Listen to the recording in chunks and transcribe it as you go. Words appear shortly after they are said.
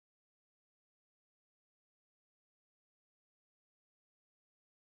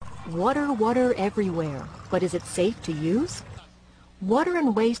Water everywhere, but is it safe to use? Water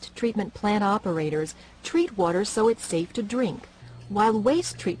and waste treatment plant operators treat water so it's safe to drink, while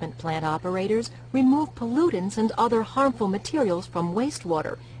waste treatment plant operators remove pollutants and other harmful materials from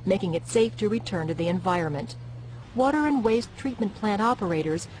wastewater, making it safe to return to the environment. Water and waste treatment plant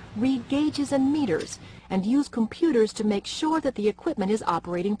operators read gauges and meters and use computers to make sure that the equipment is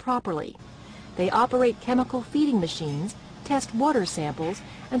operating properly. They operate chemical feeding machines, test water samples,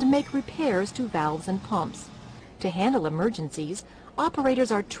 and make repairs to valves and pumps. To handle emergencies,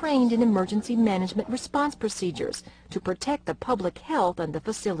 operators are trained in emergency management response procedures to protect the public health and the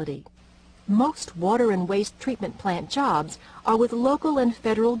facility. Most water and waste treatment plant jobs are with local and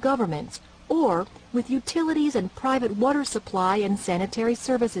federal governments or with utilities and private water supply and sanitary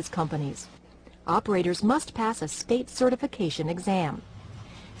services companies. Operators must pass a state certification exam.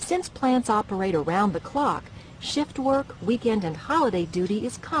 Since plants operate around the clock, shift work, weekend, and holiday duty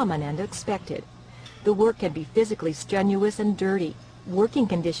is common and expected. The work can be physically strenuous and dirty. Working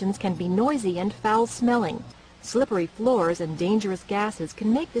conditions can be noisy and foul-smelling. Slippery floors and dangerous gases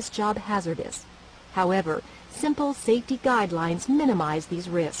can make this job hazardous. However, simple safety guidelines minimize these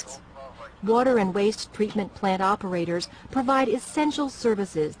risks. Water and waste treatment plant operators provide essential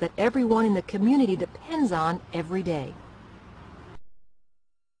services that everyone in the community depends on every day.